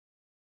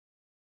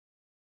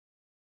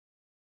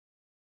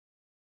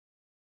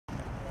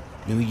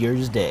New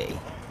Year's Day,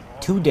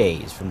 2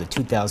 days from the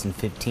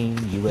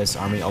 2015 U.S.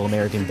 Army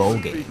All-American Bowl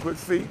game.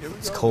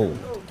 It's cold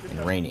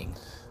and raining.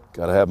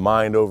 Got to have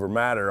mind over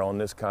matter on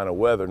this kind of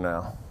weather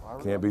now.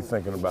 Can't be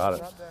thinking about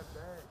it.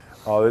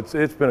 Oh, it's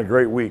been a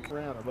great week.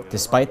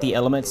 Despite the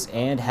elements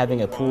and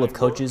having a pool of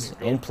coaches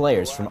and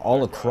players from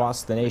all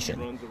across the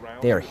nation,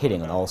 they are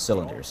hitting on all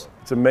cylinders.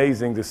 It's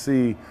amazing to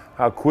see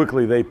how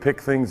quickly they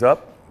pick things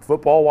up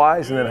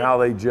football-wise, and then how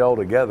they gel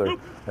together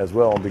as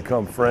well and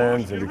become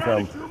friends and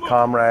become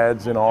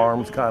comrades in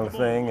arms kind of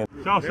thing. And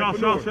South.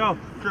 Good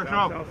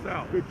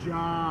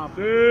job.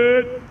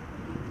 Good.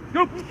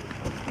 Go.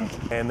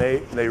 And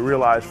they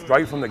realize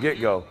right from the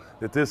get-go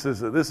that this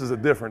is a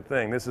different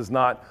thing. This is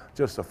not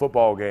just a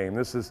football game.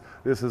 This is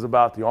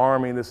about the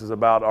Army. This is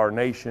about our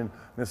nation.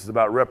 This is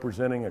about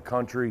representing a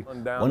country.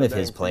 One of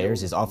his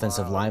players is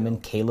offensive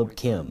lineman Caleb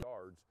Kim.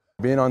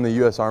 Being on the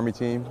U.S. Army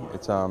team,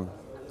 it's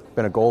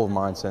been a goal of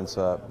mine since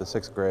the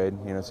 6th grade.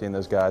 You know, seeing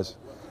those guys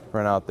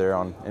run out there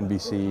on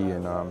NBC,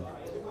 and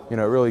you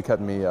know, it really kept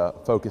me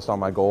focused on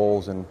my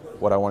goals and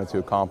what I wanted to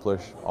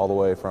accomplish all the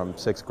way from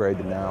 6th grade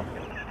to now.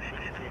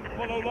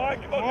 Come on,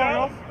 Mike. Come on,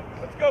 Dallas.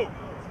 Let's go.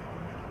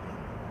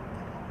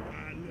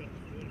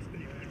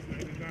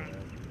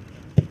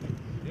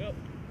 Yep.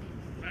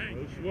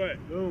 No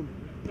sweat. Boom.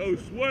 No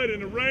sweat in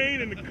the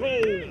rain and the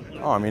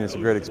cold. Oh, I mean, it's a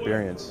great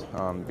experience.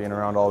 Being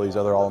around all these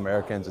other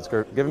All-Americans, it's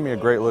given me a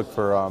great look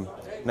for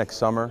next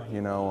summer,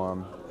 you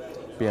know,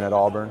 being at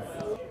Auburn.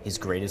 His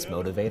greatest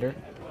motivator?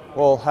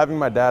 Well, having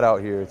my dad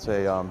out here, it's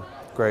a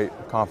great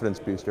confidence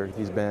booster.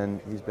 He's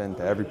been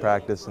to every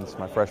practice since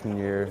my freshman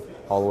year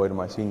all the way to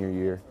my senior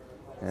year,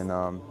 and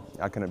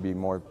I couldn't be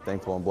more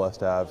thankful and blessed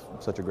to have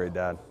such a great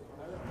dad.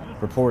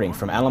 Reporting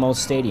from Alamo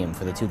Stadium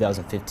for the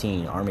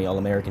 2015 Army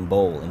All-American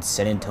Bowl in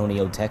San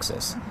Antonio,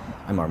 Texas,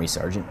 I'm Army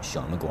Sergeant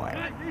Sean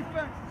McGuire.